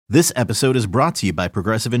This episode is brought to you by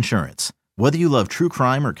Progressive Insurance. Whether you love true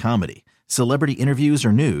crime or comedy, celebrity interviews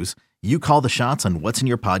or news, you call the shots on what's in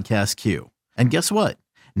your podcast queue. And guess what?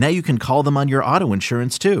 Now you can call them on your auto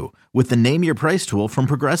insurance too with the Name Your Price tool from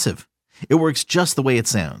Progressive. It works just the way it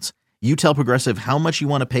sounds. You tell Progressive how much you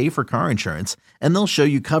want to pay for car insurance, and they'll show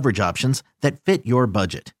you coverage options that fit your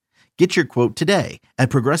budget. Get your quote today at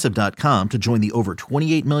Progressive.com to join the over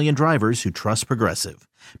 28 million drivers who trust Progressive.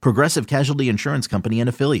 Progressive Casualty Insurance Company and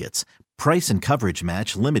Affiliates. Price and coverage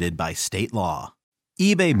match limited by state law.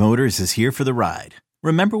 eBay Motors is here for the ride.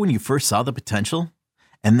 Remember when you first saw the potential?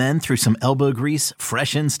 And then through some elbow grease,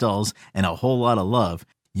 fresh installs, and a whole lot of love,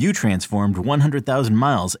 you transformed 100,000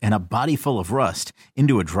 miles and a body full of rust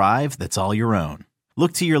into a drive that's all your own.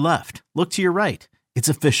 Look to your left. Look to your right. It's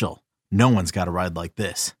official. No one's got a ride like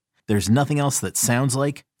this. There's nothing else that sounds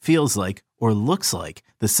like, feels like, or looks like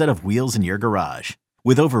the set of wheels in your garage.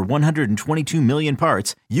 With over 122 million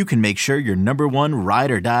parts, you can make sure your number one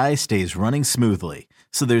ride or die stays running smoothly.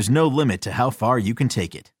 So there's no limit to how far you can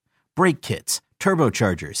take it. Brake kits,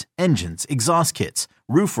 turbochargers, engines, exhaust kits,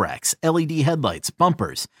 roof racks, LED headlights,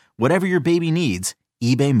 bumpers, whatever your baby needs,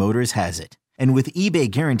 eBay Motors has it. And with eBay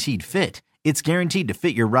Guaranteed Fit, it's guaranteed to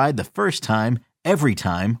fit your ride the first time, every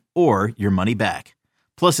time, or your money back.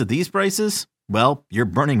 Plus, at these prices, well, you're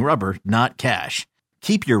burning rubber, not cash.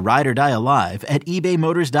 Keep your ride or die alive at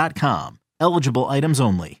ebaymotors.com. Eligible items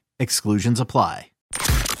only. Exclusions apply.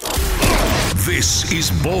 This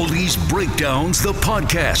is Baldy's Breakdowns, the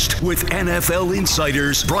podcast with NFL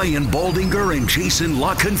insiders Brian Baldinger and Jason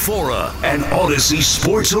La Canfora, an Odyssey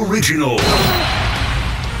Sports original.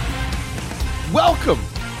 Welcome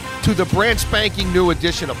to the brand spanking new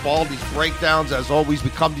edition of Baldy's Breakdowns. As always,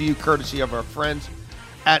 we come to you courtesy of our friends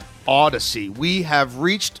at Odyssey. We have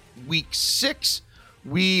reached week 6.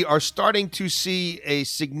 We are starting to see a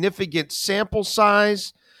significant sample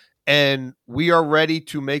size, and we are ready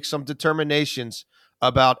to make some determinations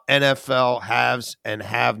about NFL haves and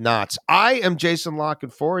have-nots. I am Jason La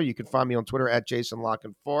Canfora. You can find me on Twitter at Jason La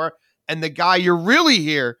Canfora. And the guy you're really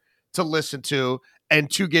here to listen to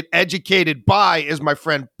and to get educated by is my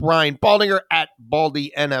friend Brian Baldinger at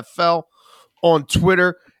Baldy NFL on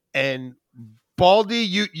Twitter. And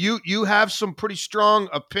Baldy, you have some pretty strong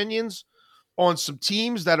opinions on some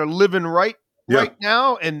teams that are living right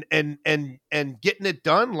now and getting it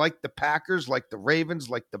done, like the Packers, like the Ravens,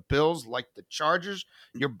 like the Bills, like the Chargers.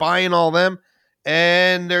 You're buying all them.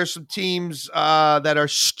 And there's some teams that are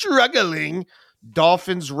struggling: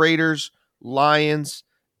 Dolphins, Raiders, Lions,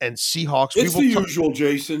 and Seahawks. It's the usual,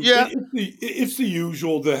 Jason. Yeah. It's the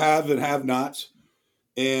usual, the have and have-nots.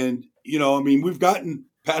 And, you know, I mean, we've gotten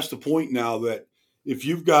past the point now that if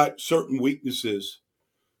you've got certain weaknesses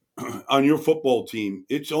on your football team,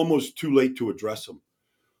 it's almost too late to address them.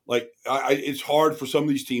 Like, it's hard for some of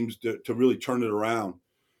these teams to really turn it around.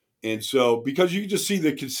 And so, because you just see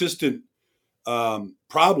the consistent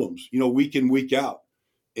problems, you know, week in, week out.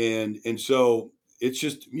 And so it's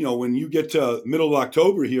just, you know, when you get to middle of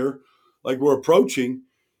October here, like we're approaching,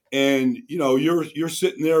 and, you know, you're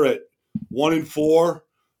sitting there at 1-4,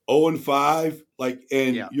 0-5, like,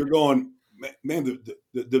 and you're going, man,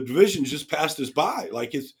 the division just passed us by.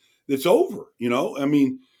 Like it's over, you know? I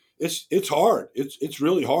mean, it's hard. It's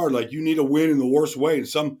really hard. Like, you need a win in the worst way.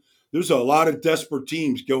 And there's a lot of desperate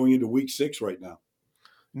teams going into week 6 right now.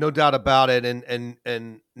 No doubt about it.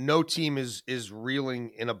 And no team is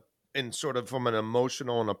reeling in sort of from an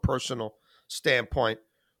emotional and a personal standpoint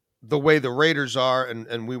the way the Raiders are.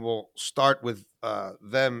 And we will start with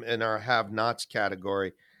them in our have-nots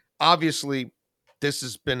category. Obviously, this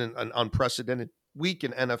has been an unprecedented week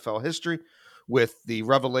in NFL history with the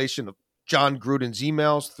revelation of John Gruden's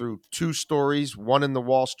emails through 2 stories, one in the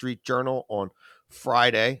Wall Street Journal on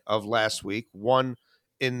Friday of last week, one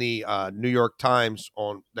in the New York Times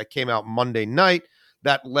that came out Monday night,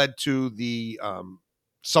 that led to the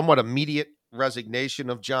somewhat immediate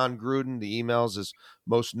resignation of John Gruden. The emails, as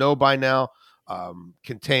most know by now,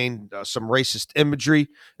 contained some racist imagery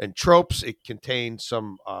and tropes. It contained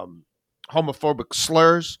some homophobic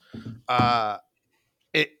slurs.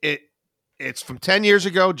 It's from 10 years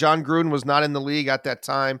ago. John Gruden was not in the league at that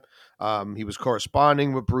time. He was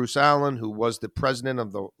corresponding with Bruce Allen, who was the president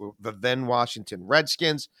of the then Washington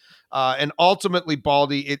Redskins. And ultimately,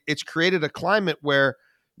 Baldy, it's created a climate where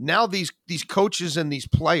now these coaches and these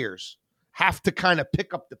players have to kind of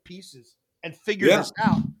pick up the pieces and figure this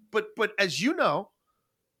out. But as you know,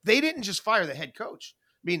 they didn't just fire the head coach.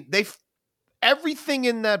 I mean, everything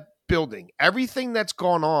in that building, everything that's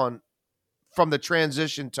gone on from the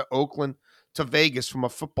transition to Oakland to Vegas from a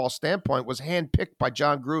football standpoint was handpicked by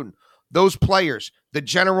John Gruden. Those players, the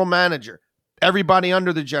general manager, everybody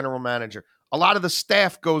under the general manager. A lot of the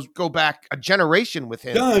staff go back a generation with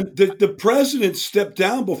him. John, the president stepped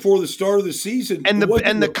down before the start of the season, and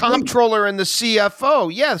the comptroller and the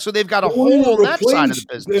CFO. Yeah, so they've got a hole on that side of the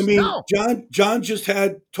business. I mean, John just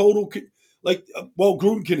had total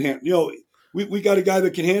Gruden can handle. We got a guy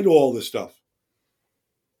that can handle all this stuff.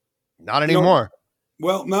 Not anymore.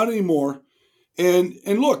 Well, not anymore. And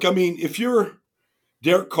look, I mean, if you're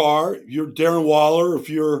Derek Carr, you're Darren Waller, if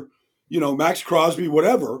you're Max Crosby,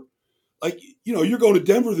 whatever. You're going to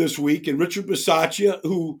Denver this week, and Richard Bisaccia,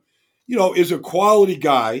 who, is a quality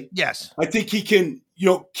guy. Yes. I think he can,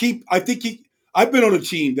 I've been on a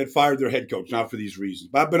team that fired their head coach, not for these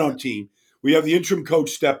reasons, but I've been on a team. We have the interim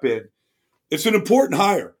coach step in. It's an important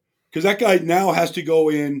hire because that guy now has to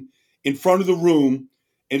go in front of the room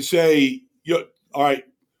and say, all right,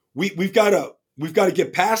 we've got to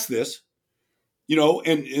get past this,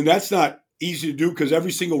 and that's not easy to do because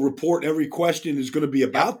every single report, every question is going to be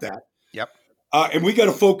about that. Yep. And we got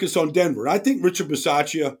to focus on Denver. I think Richard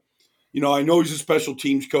Bisaccia, I know he's a special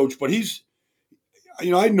teams coach, but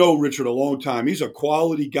I know Richard a long time. He's a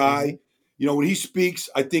quality guy. Mm-hmm. When he speaks,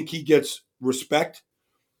 I think he gets respect,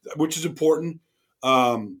 which is important.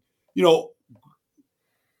 Greg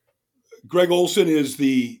Olson is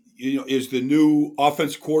the new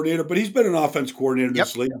offense coordinator, but he's been an offense coordinator in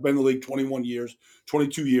this league. He's been in the league 21 years,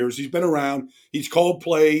 22 years. He's been around. He's called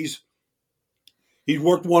plays. He's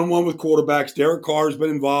worked one-on-one with quarterbacks. Derek Carr has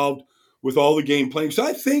been involved with all the game playing. So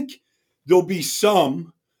I think there'll be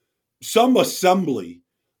some assembly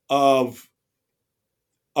of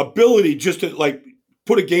ability just to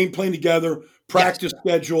put a game plan together, practice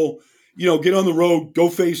schedule, get on the road, go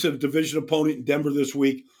face a division opponent in Denver this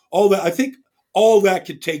week. All that. I think all that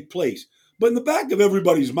could take place. But in the back of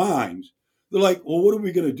everybody's minds, they're like, well, what are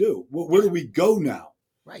we going to do? Where do we go now?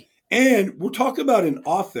 Right. And we're talking about an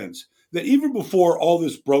offense that even before all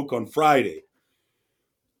this broke on Friday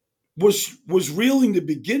was reeling to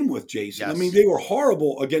begin with, Jason. Yes. I mean, they were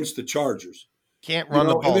horrible against the Chargers. Can't run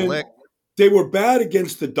the ball lick. They were bad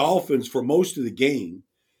against the Dolphins for most of the game.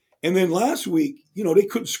 And then last week, they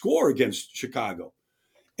couldn't score against Chicago.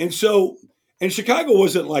 And Chicago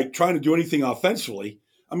wasn't trying to do anything offensively.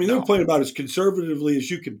 I mean, they were playing about as conservatively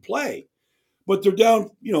as you can play. But they're down,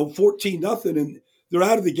 14-0, and they're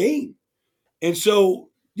out of the game. And so,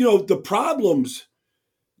 the problems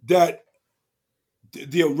that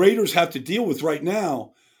the Raiders have to deal with right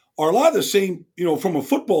now are a lot of the same, from a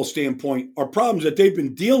football standpoint, are problems that they've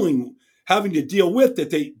been having to deal with that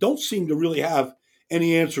they don't seem to really have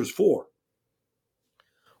any answers for.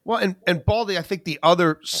 Well, and Baldy, I think the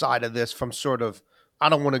other side of this from sort of, I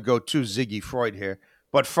don't want to go too Ziggy Freud here,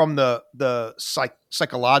 but from the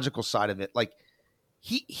psychological side of it,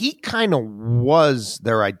 he kind of was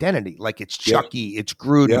their identity. It's Chucky, it's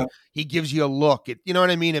Gruden. Yeah. He gives you a look. You know what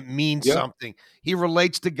I mean? It means something. He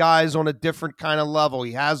relates to guys on a different kind of level.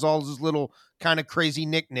 He has all his little kind of crazy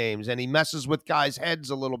nicknames, and he messes with guys' heads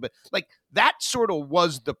a little bit. That sort of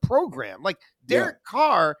was the program. Derek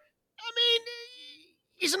Carr, I mean,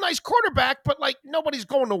 he's a nice quarterback, but nobody's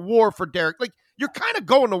going to war for Derek. You're kind of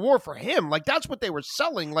going to war for him. That's what they were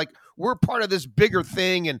selling. We're part of this bigger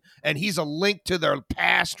thing, and he's a link to their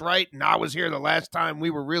past, right? And I was here the last time we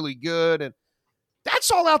were really good, and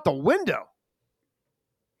that's all out the window.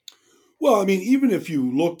 Well, I mean, even if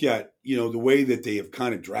you look at, the way that they have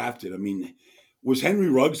kind of drafted, I mean, was Henry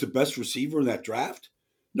Ruggs the best receiver in that draft?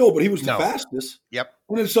 No, but he was the fastest. Yep.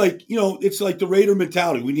 And it's it's like the Raider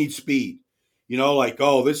mentality. We need speed.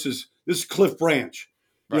 This is Cliff Branch.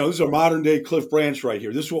 Right. This is a modern day Cliff Branch right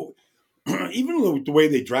here. This is what, even though the way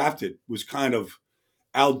they drafted was kind of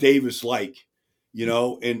Al Davis like,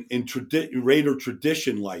 and Raider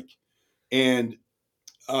tradition like, and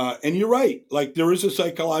you're right. There is a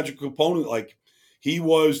psychological component. He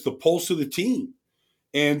was the pulse of the team,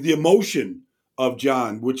 and the emotion of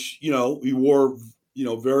John, which he wore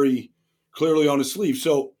very clearly on his sleeve.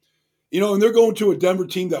 So, and they're going to a Denver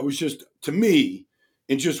team that was just, to me,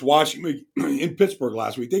 and just watching in Pittsburgh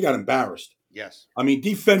last week, they got embarrassed. Yes. I mean,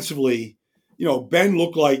 defensively, Ben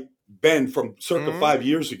looked like Ben from circa 5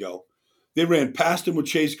 years ago. They ran past him with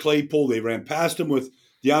Chase Claypool. They ran past him with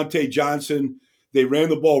Deontay Johnson. They ran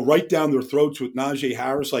the ball right down their throats with Najee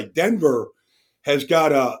Harris. Denver has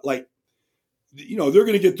got they're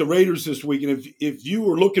going to get the Raiders this week. And if you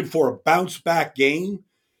were looking for a bounce back game,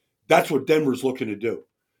 that's what Denver's looking to do.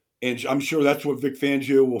 And I'm sure that's what Vic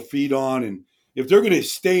Fangio will feed on. And if they're going to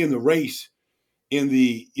stay in the race in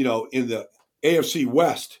the AFC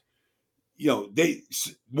West,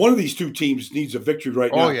 one of these two teams needs a victory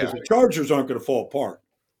right now because the Chargers aren't going to fall apart.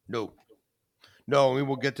 No, No, we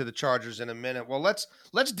will get to the Chargers in a minute. Well, let's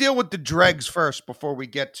deal with the dregs first before we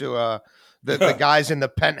get to the guys in the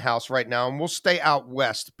penthouse right now, and we'll stay out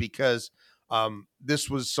west because this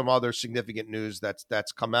was some other significant news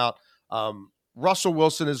that's come out. Russell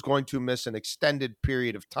Wilson is going to miss an extended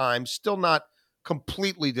period of time, still not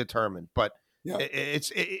completely determined, but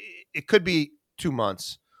it could be 2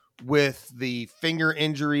 months with the finger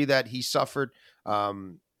injury that he suffered.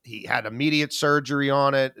 He had immediate surgery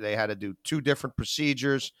on it. They had to do 2 different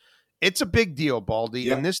procedures. It's a big deal, Baldy.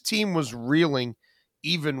 Yeah. And this team was reeling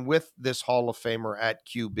even with this Hall of Famer at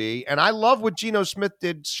QB. And I love what Geno Smith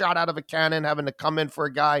did, shot out of a cannon, having to come in for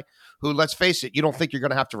a guy who, let's face it, you don't think you're going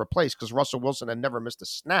to have to replace because Russell Wilson had never missed a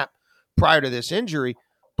snap prior to this injury.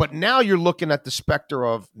 But now you're looking at the specter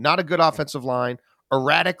of not a good offensive line,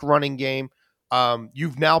 erratic running game.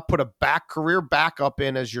 You've now put a career backup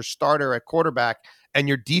in as your starter at quarterback, and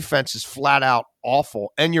your defense is flat out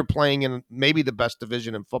awful, and you're playing in maybe the best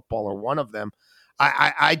division in football or one of them.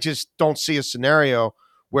 I just don't see a scenario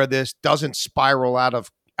where this doesn't spiral out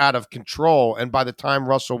of control, and by the time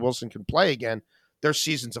Russell Wilson can play again, their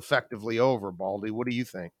season's effectively over, Baldy. What do you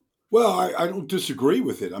think? Well, I don't disagree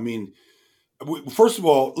with it. I mean, first of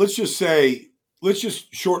all, let's just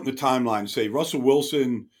shorten the timeline and say Russell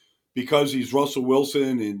Wilson, because he's Russell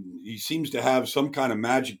Wilson and he seems to have some kind of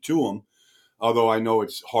magic to him, although I know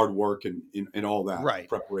it's hard work and all that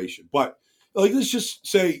preparation. But let's just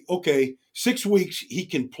say, okay, 6 weeks he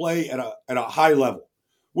can play at a high level,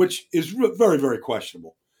 which is very, very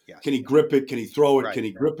questionable. Yeah. Can he grip it? Can he throw it? Right. Can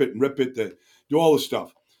he grip it and rip it? Do all this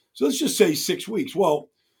stuff. So let's just say 6 weeks. Well,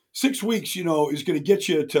 6 weeks, is going to get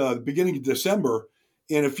you to the beginning of December.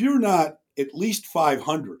 And if you're not at least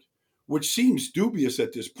 500, which seems dubious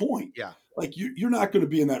at this point, like you're not going to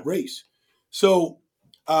be in that race. So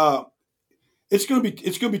it's going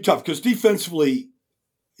to be tough because defensively,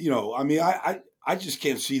 I just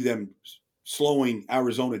can't see them slowing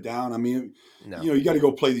Arizona down. I mean, you got to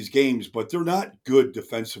go play these games, but they're not good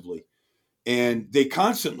defensively, and they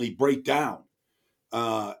constantly break down.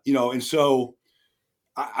 And so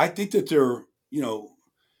I think that they're,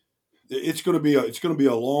 it's going to be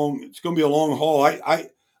a long haul.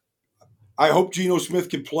 I hope Geno Smith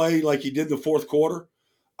can play like he did in the fourth quarter.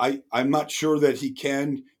 I'm not sure that he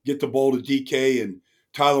can get the ball to DK and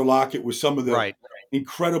Tyler Lockett with some of the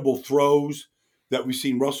incredible throws that we've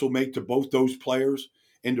seen Russell make to both those players,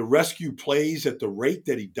 and to rescue plays at the rate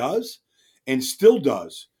that he does and still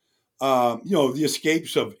does. The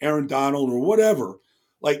escapes of Aaron Donald or whatever,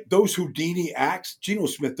 like those Houdini acts, Geno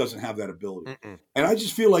Smith doesn't have that ability. Mm-mm. And I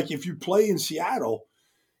just feel like if you play in Seattle,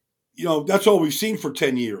 that's all we've seen for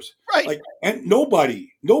 10 years. Right. Like, and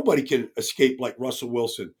nobody can escape like Russell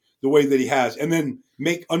Wilson the way that he has and then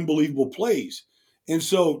make unbelievable plays. And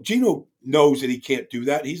so Geno knows that he can't do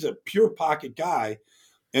that. He's a pure pocket guy,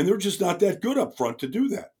 and they're just not that good up front to do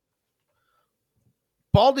that.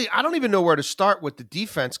 Baldy, I don't even know where to start with the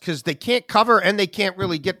defense because they can't cover and they can't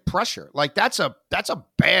really get pressure. Like that's a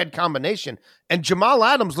bad combination. And Jamal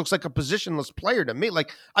Adams looks like a positionless player to me.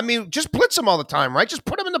 Like, I mean, just blitz him all the time, right? Just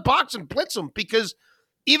put him in the box and blitz him because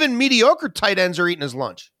even mediocre tight ends are eating his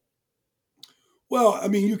lunch. Well, I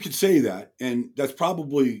mean, you could say that, and that's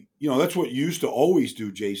probably, that's what you used to always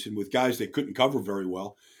do, Jason, with guys that couldn't cover very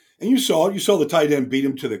well. And you saw the tight end beat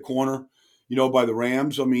him to the corner, by the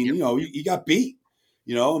Rams. I mean, he got beat.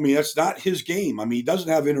 That's not his game. I mean, he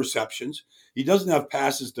doesn't have interceptions. He doesn't have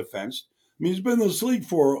passes defense. I mean, he's been in this league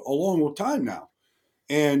for a long time now.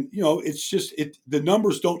 And, it's just the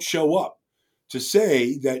numbers don't show up to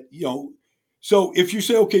say that, so if you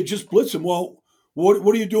say, okay, just blitz him, well,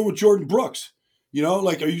 what are you doing with Jordan Brooks?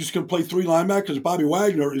 Are you just going to play 3 linebackers? Bobby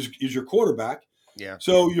Wagner is your quarterback. Yeah.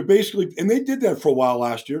 So you're basically, and they did that for a while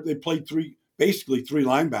last year. They played basically three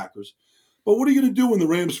linebackers. But what are you going to do when the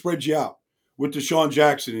Rams spread you out with Deshaun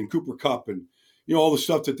Jackson and Cooper Kupp and, all the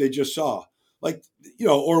stuff that they just saw? Like,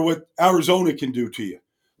 or what Arizona can do to you.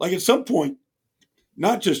 Like at some point,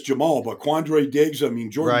 not just Jamal, but Quandre Diggs, Jordan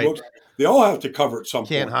Brooks, they all have to cover at some point.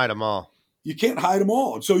 Can't hide them all. You can't hide them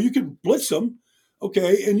all. And so you can blitz them.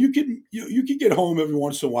 Okay, and you can get home every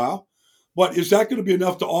once in a while, but is that going to be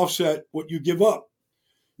enough to offset what you give up?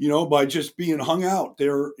 By just being hung out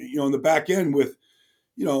there, in the back end with,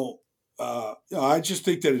 I just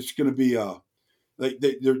think that it's going to be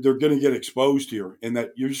they're going to get exposed here, and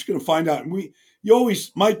that you're just going to find out. And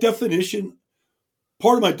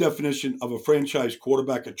part of my definition of a franchise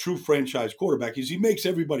quarterback, a true franchise quarterback, is he makes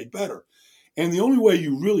everybody better, and the only way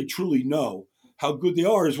you really truly know how good they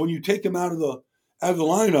are is when you take them out of the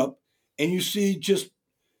lineup and you see just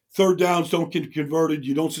third downs don't get converted,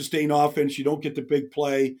 you don't sustain offense, you don't get the big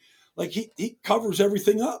play. Like he covers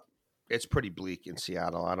everything up. It's pretty bleak in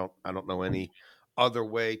Seattle. I don't know any other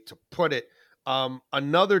way to put it.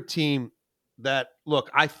 Another team that,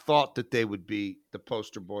 look, I thought that they would be the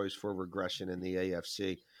poster boys for regression in the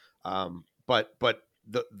AFC, but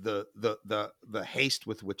the haste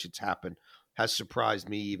with which it's happened has surprised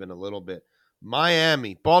me even a little bit.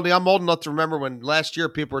 Miami, Baldy, I'm old enough to remember when last year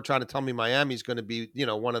people were trying to tell me Miami's going to be,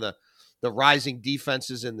 one of the rising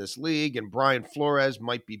defenses in this league, and Brian Flores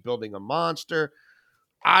might be building a monster.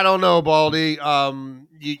 I don't know, Baldy.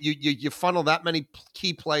 You funnel that many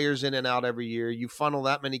key players in and out every year. You funnel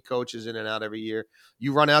that many coaches in and out every year.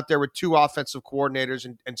 You run out there with 2 offensive coordinators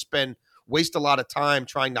and waste a lot of time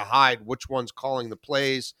trying to hide which one's calling the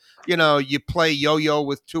plays. You play yo-yo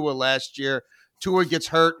with Tua last year. Tua gets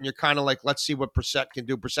hurt, and you're kind of like, let's see what Brissett can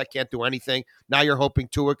do. Brissett can't do anything. Now you're hoping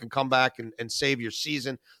Tua can come back and save your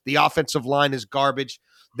season. The offensive line is garbage.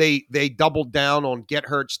 They doubled down on get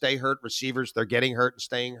hurt, stay hurt receivers. They're getting hurt and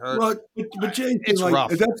staying hurt. But Jason, it's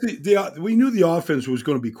rough. That's we knew the offense was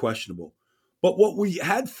going to be questionable. But what we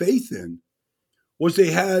had faith in was they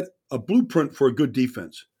had a blueprint for a good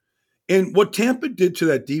defense. And what Tampa did to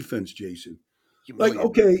that defense, Jason,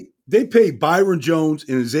 okay, they paid Byron Jones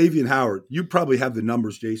and Xavier Howard. You probably have the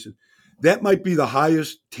numbers, Jason. That might be the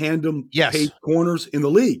highest tandem paid corners in the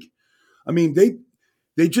league. I mean,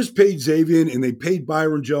 they just paid Xavier and they paid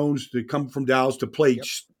Byron Jones to come from Dallas to play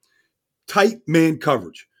tight man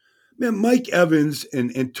coverage. Man, Mike Evans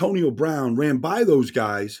and Antonio Brown ran by those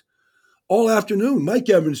guys all afternoon. Mike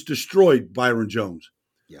Evans destroyed Byron Jones.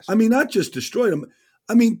 Yes. I mean, not just destroyed him.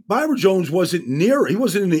 I mean, Byron Jones he wasn't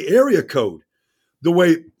in the area code the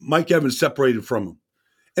way Mike Evans separated from him.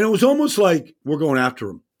 And it was almost like we're going after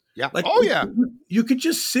him. Yeah. Like, yeah. You could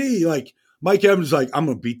just see, like, Mike Evans like, I'm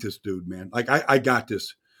going to beat this dude, man. Like, I got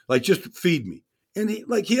this. Like, just feed me. And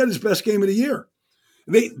he had his best game of the year.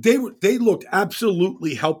 They looked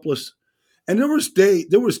absolutely helpless. And there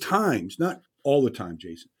was times, not all the time,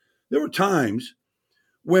 Jason. There were times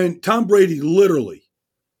when Tom Brady literally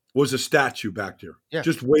was a statue back there,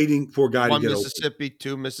 just waiting for a guy to get over. 1 Mississippi,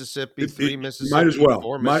 2 Mississippi, 3 Mississippi. Might as well.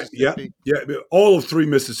 4 Mississippi. Yeah, all of 3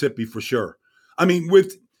 Mississippi for sure. I mean,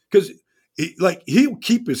 because he'll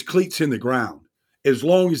keep his cleats in the ground as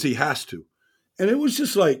long as he has to. And it was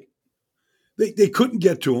just like they couldn't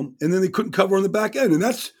get to him, and then they couldn't cover on the back end. And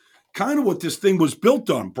that's kind of what this thing was built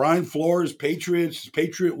on. Brian Flores, Patriots,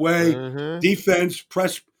 Patriot way, defense,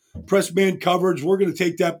 press man coverage. We're going to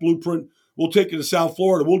take that blueprint. We'll take it to South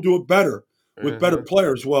Florida. We'll do it better with better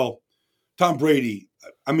players. Well, Tom Brady,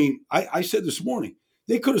 I mean, I said this morning,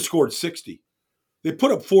 they could have scored 60. They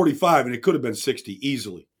put up 45, and it could have been 60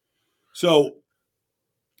 easily. So,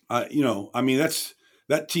 I mean, that's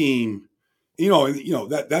that team,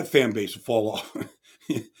 that fan base will fall off.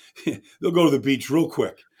 They'll go to the beach real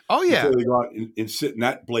quick. Oh, yeah. Before they go out and sit in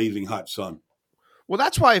that blazing hot sun. Well,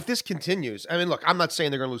 that's why if this continues, I mean, look, I'm not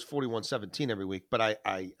saying they're going to lose 41-17 every week, but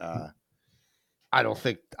I don't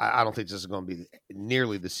think this is going to be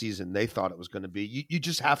nearly the season they thought it was going to be. You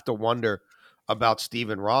just have to wonder about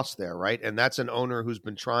Stephen Ross there, right? And that's an owner who's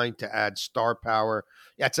been trying to add star power.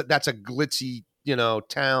 That's a glitzy,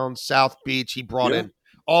 town, South Beach. He brought in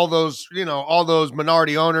all those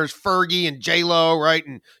minority owners, Fergie and J-Lo, right?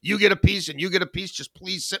 And you get a piece and you get a piece. Just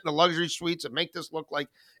please sit in the luxury suites and make this look like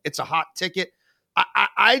it's a hot ticket.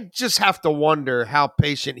 I just have to wonder how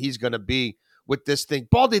patient he's going to be with this thing.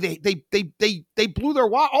 Baldy, they blew their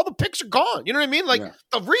wad. All the picks are gone. You know what I mean? Like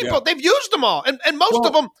the repo, they've used them all, and most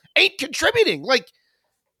of them ain't contributing. Like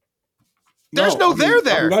there's no there.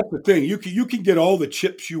 I mean, that's the thing. You can get all the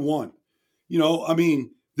chips you want. I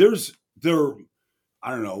mean, there's I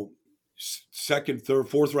don't know, second, third,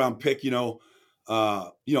 fourth round pick.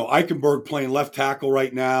 Eichenberg playing left tackle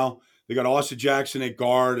right now. They got Austin Jackson at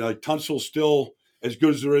guard. Tunsil's still as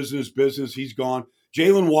good as there is in his business. He's gone.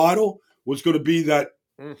 Jalen Waddle was going to be that,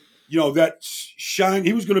 that shine.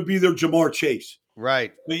 He was going to be their Jamar Chase.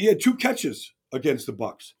 Right. But he had 2 catches against the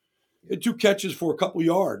Bucs. He had 2 catches for a couple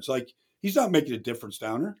yards. Like, he's not making a difference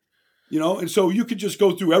down there. And so you could just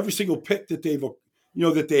go through every single pick that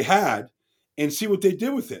that they had and see what they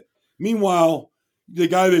did with it. Meanwhile, the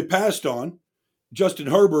guy they passed on, Justin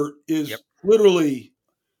Herbert, is literally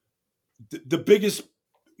the biggest,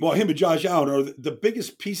 him and Josh Allen are the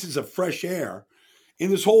biggest pieces of fresh air in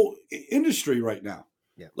this whole industry right now.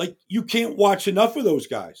 Yeah. Like, you can't watch enough of those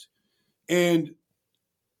guys. And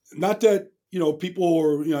not that, people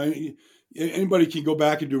or, anybody can go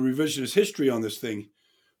back and do revisionist history on this thing.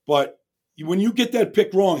 But when you get that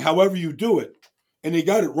pick wrong, however you do it, and they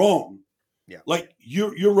got it wrong, like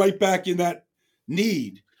you're right back in that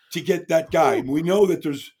need to get that guy. And we know that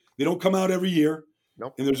they don't come out every year.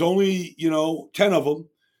 Nope. And there's only, 10 of them.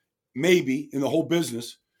 maybe in the whole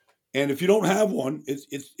business. And if you don't have one,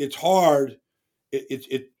 it's hard.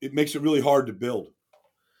 It makes it really hard to build.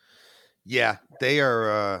 Yeah,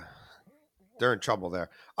 they're in trouble there.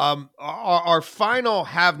 Our final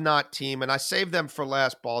have-not team, and I saved them for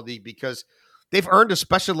last, Baldy, because they've earned a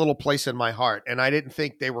special little place in my heart, and I didn't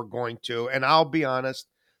think they were going to. And I'll be honest,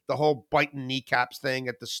 the whole biting kneecaps thing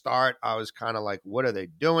at the start, I was kind of like, what are they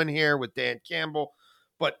doing here with Dan Campbell?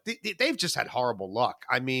 But they've just had horrible luck.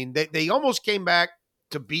 I mean, they almost came back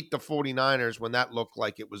to beat the 49ers when that looked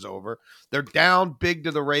like it was over. They're down big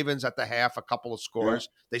to the Ravens at the half, a couple of scores.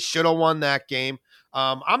 Yeah. They should have won that game.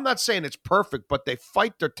 I'm not saying it's perfect, but they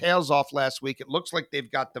fight their tails off last week. It looks like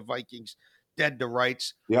they've got the Vikings dead to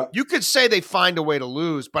rights. Yeah. You could say they find a way to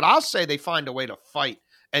lose, but I'll say they find a way to fight.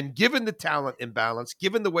 And given the talent imbalance,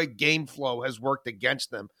 given the way game flow has worked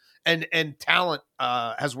against them, and talent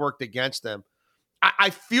has worked against them,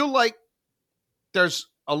 I feel like there's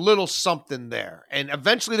a little something there. And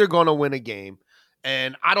eventually they're going to win a game.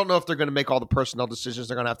 And I don't know if they're going to make all the personnel decisions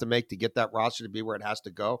they're going to have to make to get that roster to be where it has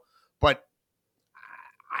to go. But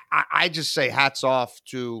I just say hats off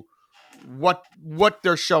to what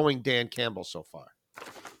they're showing Dan Campbell so far.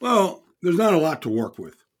 Well, there's not a lot to work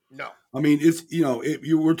with. No. I mean, it's,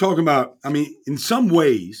 we're talking about, I mean, in some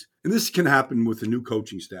ways, and this can happen with the new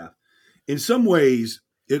coaching staff, in some ways,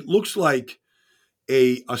 it looks like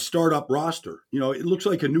a startup roster. It looks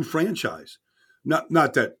like a new franchise. Not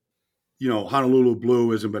that, Honolulu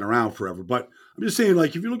Blue hasn't been around forever, but I'm just saying,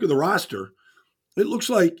 like, if you look at the roster, it looks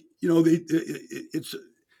like, it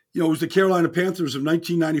was the Carolina Panthers of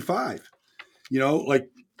 1995. Like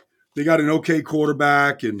they got an okay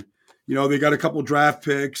quarterback and, they got a couple draft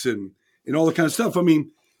picks and all that kind of stuff. I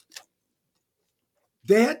mean,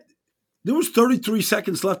 there was 33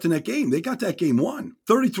 seconds left in that game. They got that game won.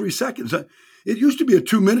 33 seconds. It used to be a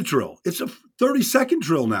 2-minute drill. It's a 30-second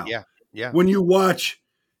drill now. Yeah. When you watch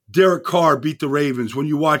Derek Carr beat the Ravens, when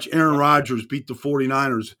you watch Aaron Rodgers beat the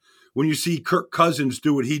 49ers, when you see Kirk Cousins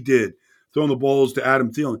do what he did, throwing the balls to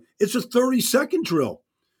Adam Thielen, it's a 30-second drill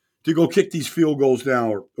to go kick these field goals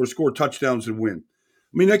down or score touchdowns and win.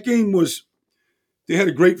 I mean, that game they had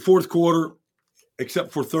a great fourth quarter,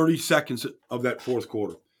 except for 30 seconds of that fourth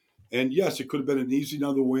quarter. And yes, it could have been an easy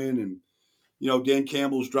another win. And, Dan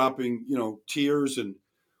Campbell's dropping, tears and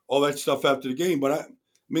all that stuff after the game. But I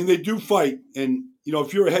mean, they do fight. And,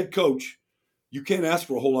 if you're a head coach, you can't ask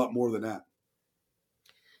for a whole lot more than that.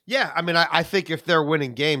 Yeah. I mean, I think if they're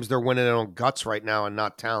winning games, they're winning it on guts right now and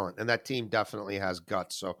not talent. And that team definitely has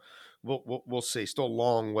guts. So we'll see. Still a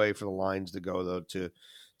long way for the Lions to go, though, to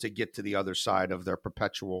get to the other side of their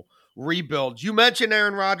perpetual rebuild. You mentioned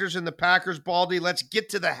Aaron Rodgers and the Packers, Baldy. Let's get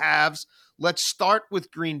to the halves. Let's start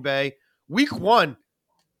with Green Bay. Week 1,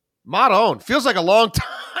 Mod own. Feels like a long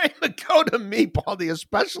time ago to me, Baldy,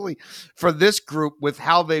 especially for this group with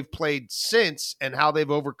how they've played since and how they've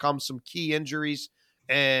overcome some key injuries.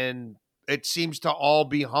 And it seems to all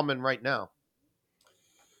be humming right now.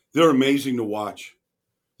 They're amazing to watch.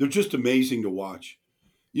 They're just amazing to watch.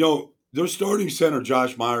 Their starting center,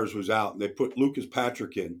 Josh Myers, was out, and they put Lucas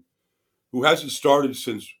Patrick in, who hasn't started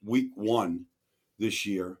since week 1 this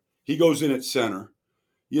year. He goes in at center.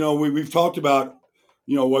 We've talked about,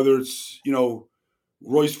 whether it's,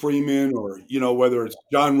 Royce Freeman or, whether it's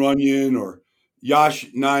John Runyon or Josh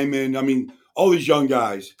Nijman. I mean, all these young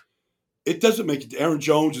guys. It doesn't make it. Aaron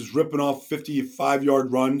Jones is ripping off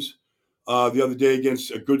 55-yard runs the other day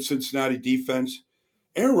against a good Cincinnati defense.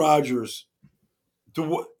 Aaron Rodgers,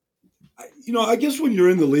 I guess when you're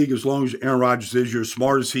in the league, as long as Aaron Rodgers is, you're as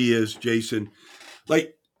smart as he is, Jason,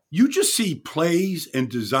 like you just see plays and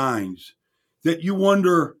designs that you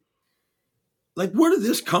wonder, like, where did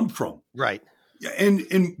this come from? Right.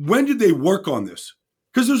 And when did they work on this?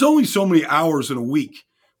 Because there's only so many hours in a week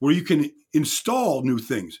where you can install new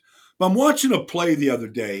things. But I'm watching a play the other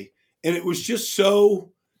day, and it was just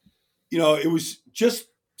so, it was just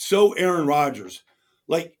so Aaron Rodgers.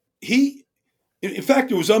 Like in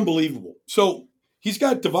fact, it was unbelievable. So he's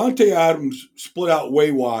got Devontae Adams split out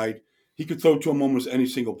way wide. He could throw to him almost any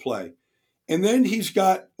single play. And then he's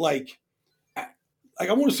got like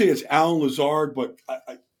I want to say it's Alan Lazard, but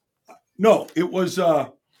no, it was,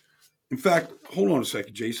 in fact, hold on a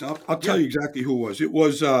second, Jason. I'll tell you exactly who it was. It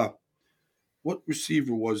was, what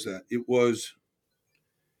receiver was that? It was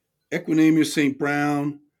Equanimeous St.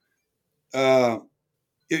 Brown.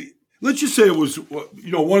 Let's just say it was,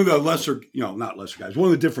 one of the lesser, not lesser guys, one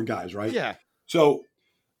of the different guys, right? Yeah. So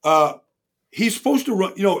he's supposed to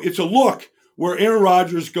run, it's a look where Aaron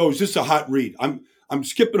Rodgers goes, this is a hot read. I'm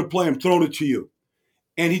skipping a play. I'm throwing it to you.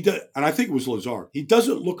 And he does, and I think it was Lazard. He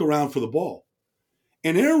doesn't look around for the ball.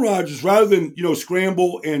 And Aaron Rodgers, rather than,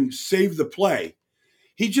 scramble and save the play,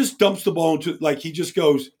 he just dumps the ball into, he just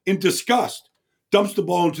goes in disgust, dumps the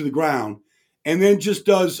ball into the ground, and then just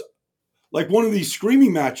does like one of these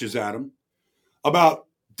screaming matches at him about,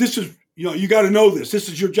 this is, you got to know this. This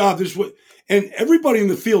is your job. This is what, and everybody in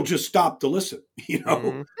the field just stopped to listen,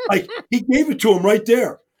 Mm-hmm. like he gave it to him right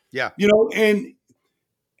there. Yeah. And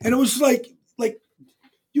it was like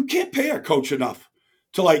you can't pay a coach enough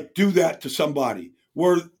to do that to somebody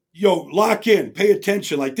where, lock in, pay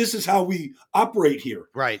attention. Like, this is how we operate here.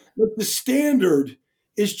 Right. But the standard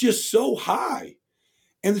is just so high.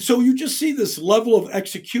 And so you just see this level of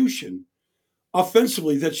execution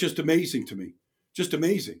offensively that's just amazing to me. Just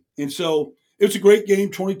amazing. And so it was a great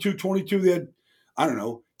game, 22-22. They had,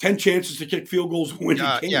 10 chances to kick field goals and win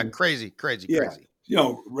the game. Yeah, crazy.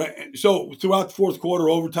 So throughout the fourth quarter,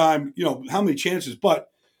 overtime, how many chances? But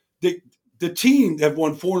the team have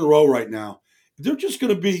won 4 in a row right now. They're just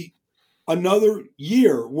going to be another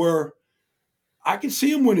year where I can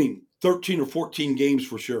see them winning 13 or 14 games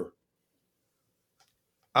for sure.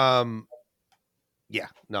 Yeah,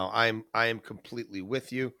 no, I am completely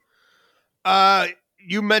with you.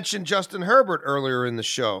 You mentioned Justin Herbert earlier in the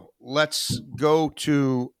show. Let's go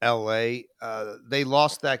to LA. They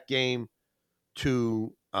lost that game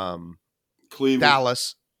to Cleveland.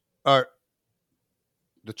 Dallas, or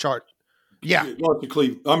the chart. Yeah, They lost to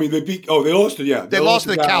Cleveland. I mean, they lost to They lost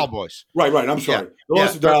to the Cowboys. Right. I'm sorry. They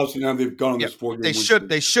lost to Dallas, and now they've gone on this 4-game win.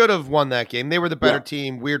 They should have won that game. They were the better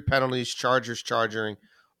team. Weird penalties, Chargers charging,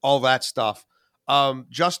 all that stuff.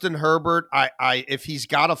 Justin Herbert, I if he's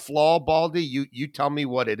got a flaw, Baldy, you tell me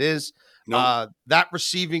what it is. No. That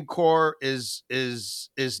receiving core is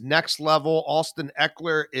next level. Austin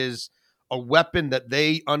Eckler is a weapon that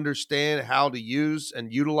they understand how to use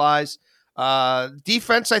and utilize.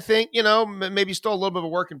 Defense, I think, maybe still a little bit of a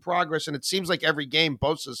work in progress, and it seems like every game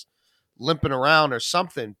Bosa's limping around or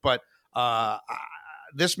something, but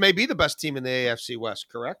this may be the best team in the AFC West,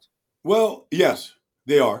 correct? Well, yes,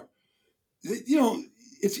 they are.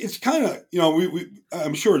 It's kind of,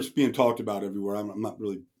 I'm sure it's being talked about everywhere. I'm not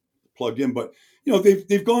really plugged in, but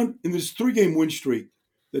they've gone in this 3-game win streak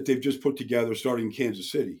that they've just put together starting in Kansas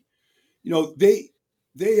City. They've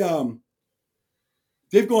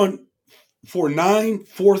gone for 9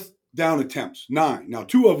 fourth down attempts. 9. Now,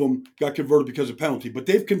 2 of them got converted because of penalty, but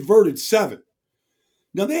they've converted 7.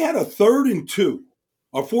 Now, they had a 4th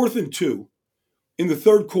and 2 in the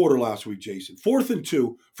third quarter last week, Jason. 4th and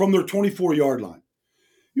 2 from their 24-yard line.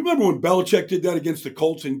 You remember when Belichick did that against the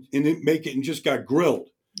Colts and didn't make it and just got grilled?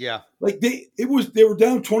 Yeah. They were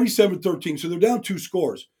down 27-13, so they're down 2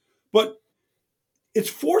 scores. But it's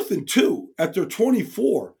 4th and 2 at their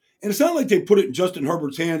 24. And it's not like they put it in Justin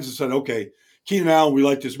Herbert's hands and said, okay, Keenan Allen, we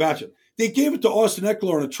like this matchup. They gave it to Austin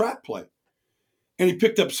Eckler on a trap play, and he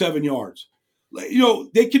picked up 7 yards.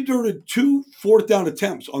 They converted 2 fourth down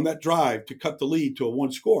attempts on that drive to cut the lead to a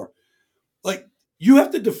 1 score. You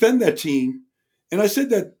have to defend that team. And I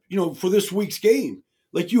said that, for this week's game,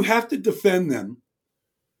 you have to defend them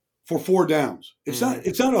for 4 downs. It's not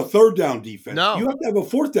a 3rd down defense. No. You have to have a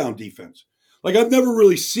 4th down defense. I've never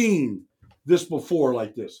really seen this before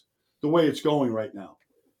like this, the way it's going right now.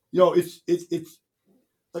 It's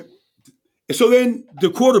like, so then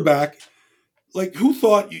the quarterback, who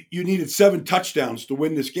thought you needed 7 touchdowns to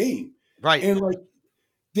win this game? Right. And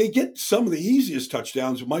they get some of the easiest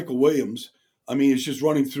touchdowns. Michael Williams, it's just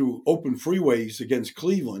running through open freeways against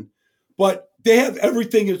Cleveland, but they have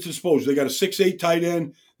everything at disposal. They got a 6'8" tight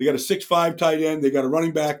end. They got a 6'5" tight end. They got a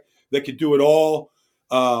running back that could do it all.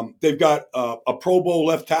 They've got a Pro Bowl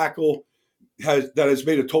left tackle that has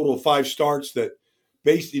made a total of 5 starts that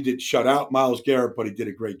basically did shut out Myles Garrett, but he did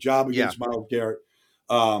a great job against Myles Garrett.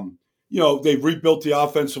 They've rebuilt the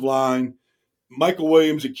offensive line. Michael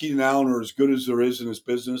Williams and Keenan Allen are as good as there is in this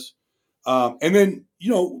business. And then,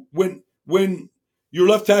 when your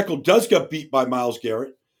left tackle does get beat by Myles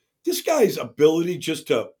Garrett, this guy's ability just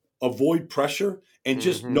to avoid pressure and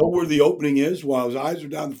just know where the opening is while his eyes are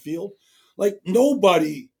down the field,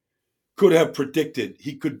 nobody could have predicted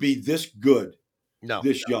he could be this good,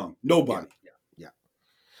 this young. Nobody. Yeah.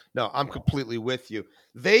 No, I'm completely with you.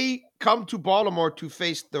 They come to Baltimore to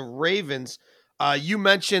face the Ravens. You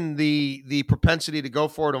mentioned the propensity to go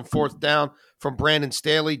for it on 4th down from Brandon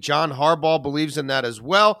Staley. John Harbaugh believes in that as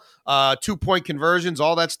well. 2-point conversions,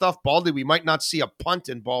 all that stuff. Baldy, we might not see a punt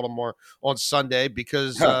in Baltimore on Sunday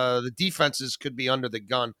because the defenses could be under the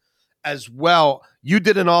gun as well. You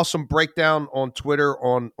did an awesome breakdown on Twitter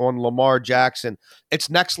on Lamar Jackson. It's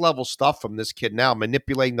next level stuff from this kid now,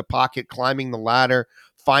 manipulating the pocket, climbing the ladder,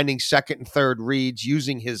 finding 2nd and 3rd reads,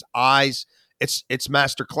 using his eyes. it's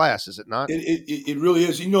master class, is it not? It really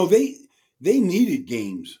is. They needed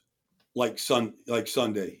games like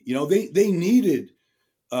Sunday. They needed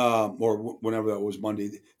or whenever that was,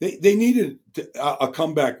 Monday. They needed a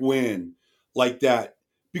comeback win like that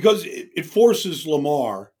because it forces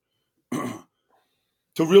Lamar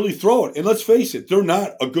to really throw it. And let's face it, they're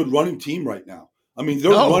not a good running team right now. I mean,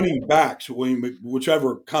 they're running backs,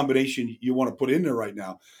 whichever combination you want to put in there right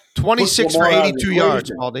now. 26 for 82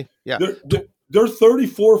 yards, Baldy. Yeah. They're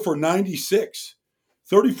 34 for 96.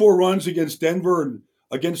 34 runs against Denver and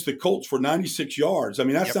against the Colts for 96 yards. I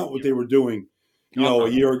mean, that's not what they were doing, a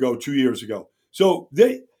year ago, 2 years ago. So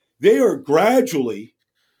they are gradually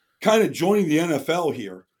kind of joining the NFL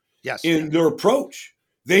here in their approach.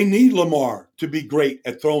 They need Lamar to be great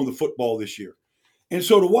at throwing the football this year. And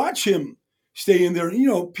so to watch him stay in there,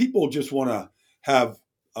 people just want to have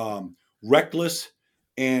reckless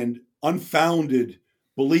and unfounded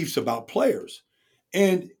beliefs about players.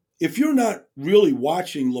 And if you're not really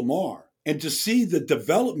watching Lamar and to see the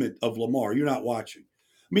development of Lamar, you're not watching.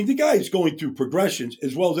 I mean, the guy is going through progressions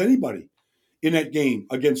as well as anybody in that game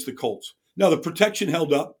against the Colts. Now, the protection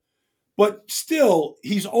held up, but still,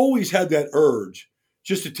 he's always had that urge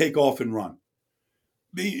just to take off and run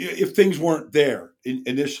if things weren't there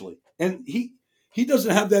initially. And he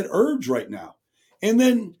doesn't have that urge right now. And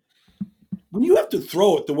then when you have to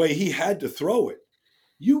throw it the way he had to throw it,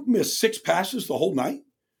 you miss 6 passes the whole night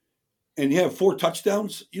and you have 4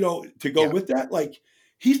 touchdowns, to go with that. Like,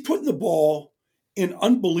 he's putting the ball in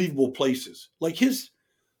unbelievable places. Like, his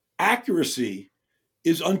accuracy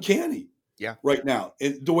is uncanny right now,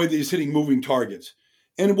 and the way that he's hitting moving targets.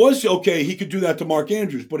 And it was okay. He could do that to Mark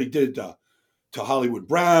Andrews, but he did it to Hollywood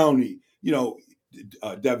Brown,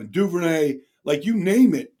 Devin Duvernay, like you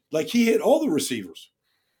name it. Like, he hit all the receivers.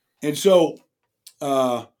 And so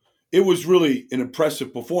it was really an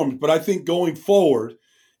impressive performance. But I think going forward,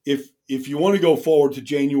 if you want to go forward to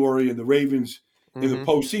January and the Ravens in the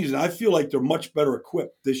postseason, I feel like they're much better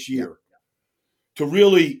equipped this year to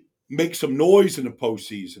really make some noise in the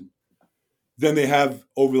postseason than they have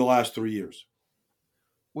over the last 3 years.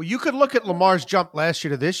 Well, you could look at Lamar's jump last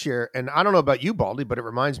year to this year, and I don't know about you, Baldy, but it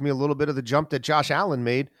reminds me a little bit of the jump that Josh Allen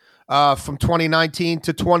made from 2019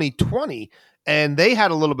 to 2020, and they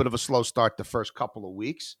had a little bit of a slow start the first couple of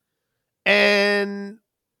weeks. And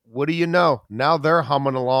what do you know? Now they're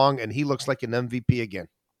humming along, and he looks like an MVP again.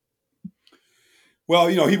 Well,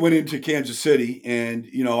 he went into Kansas City, and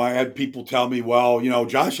I had people tell me, well,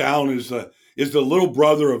 Josh Allen is the little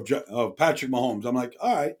brother of Patrick Mahomes. I'm like,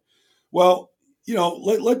 all right, well. They're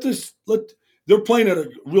playing at a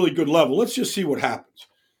really good level. Let's just see what happens.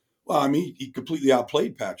 Well, I mean, he completely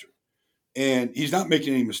outplayed Patrick, and he's not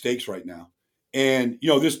making any mistakes right now. And,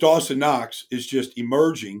 this Dawson Knox is just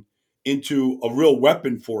emerging into a real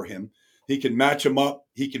weapon for him. He can match him up.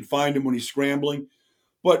 He can find him when he's scrambling.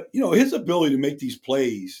 But, his ability to make these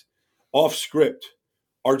plays off script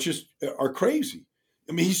are crazy.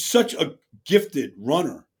 I mean, he's such a gifted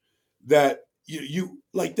runner that you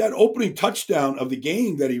like that opening touchdown of the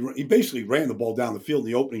game that he basically ran the ball down the field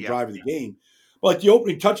in the opening drive of the game. But like the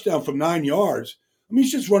opening touchdown from 9 yards, I mean,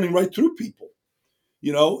 he's just running right through people,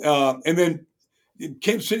 and then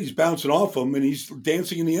Kansas City's bouncing off him and he's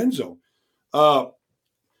dancing in the end zone.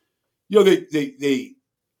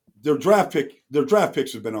 Their draft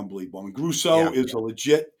picks have been unbelievable. I mean, Rousseau is a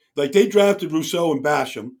legit, like they drafted Rousseau and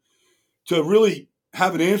Basham to really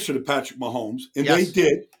have an answer to Patrick Mahomes. And they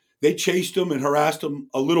did. They chased him and harassed him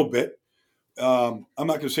a little bit. I'm not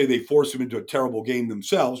going to say they forced him into a terrible game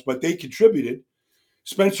themselves, but they contributed.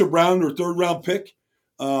 Spencer Brown, their 3rd-round pick,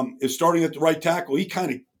 is starting at the right tackle. He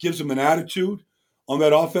kind of gives them an attitude on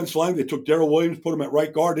that offensive line. They took Darrell Williams, put him at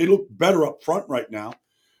right guard. They look better up front right now.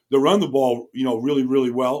 They run the ball, really,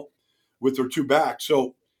 really well with their 2 backs.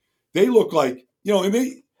 So they look like,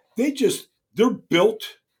 and they're built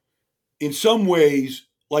in some ways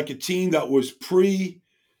like a team that was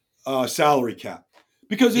salary cap,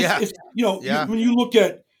 because it's when you look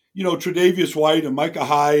at Tre'Davious White and Micah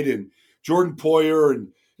Hyde and Jordan Poyer and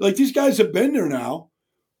like these guys have been there now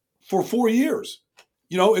for 4 years,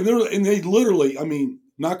 and they literally, I mean,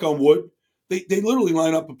 knock on wood, they literally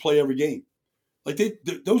line up and play every game. Like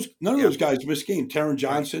none of those guys miss game. Taron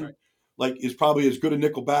Johnson is probably as good a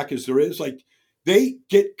nickel back as there is. Like they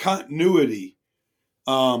get continuity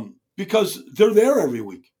because they're there every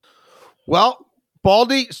week. Well,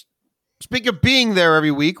 Baldy, speak of being there every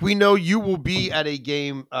week, we know you will be at a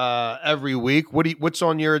game every week. What's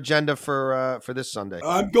on your agenda for this Sunday?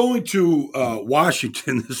 I'm going to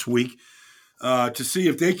Washington this week to see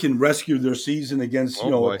if they can rescue their season against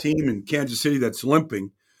a team in Kansas City that's limping.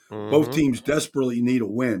 Mm-hmm. Both teams desperately need a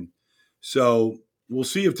win. So we'll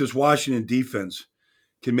see if this Washington defense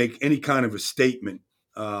can make any kind of a statement.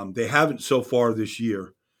 They haven't so far this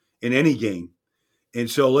year in any game. And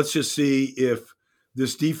so let's just see if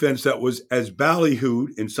this defense that was as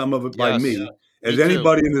ballyhooed, and some of it by me, as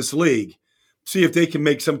anybody in this league, see if they can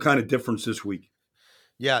make some kind of difference this week.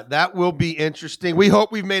 Yeah, that will be interesting. We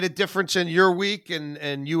hope we've made a difference in your week,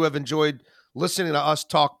 and you have enjoyed listening to us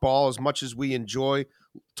talk ball as much as we enjoy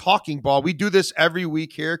talking ball. We do this every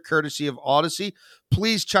week here, courtesy of Odyssey.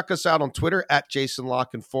 Please check us out on Twitter at Jason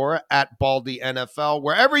Lockenfora, at Baldy NFL,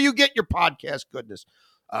 wherever you get your podcast goodness.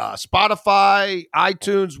 Spotify,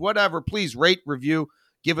 iTunes, whatever. Please rate, review,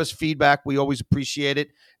 give us feedback. We always appreciate it.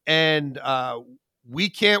 And we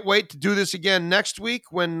can't wait to do this again next week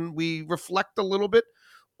when we reflect a little bit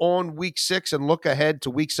on week 6 and look ahead to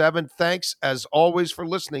week 7. Thanks, as always, for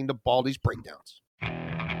listening to Baldy's Breakdowns.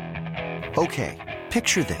 Okay,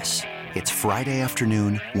 picture this. It's Friday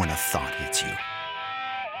afternoon when a thought hits you.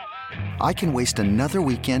 I can waste another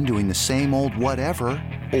weekend doing the same old whatever,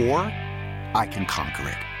 or I can conquer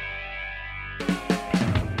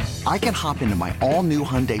it. I can hop into my all-new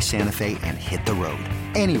Hyundai Santa Fe and hit the road.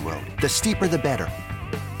 Any road. The steeper, the better.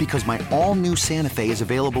 Because my all-new Santa Fe is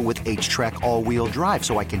available with H-Track all-wheel drive,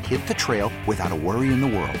 so I can hit the trail without a worry in the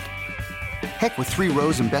world. Heck, with 3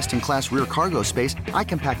 rows and best-in-class rear cargo space, I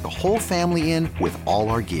can pack the whole family in with all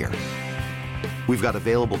our gear. We've got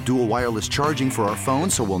available dual wireless charging for our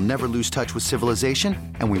phones, so we'll never lose touch with civilization,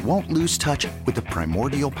 and we won't lose touch with the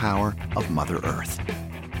primordial power of Mother Earth.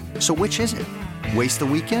 So which is it? Waste the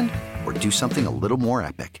weekend or do something a little more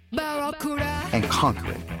epic and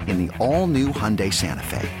conquer it in the all-new Hyundai Santa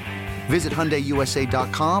Fe. Visit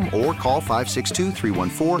HyundaiUSA.com or call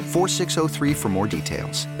 562-314-4603 for more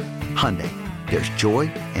details. Hyundai, there's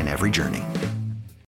joy in every journey.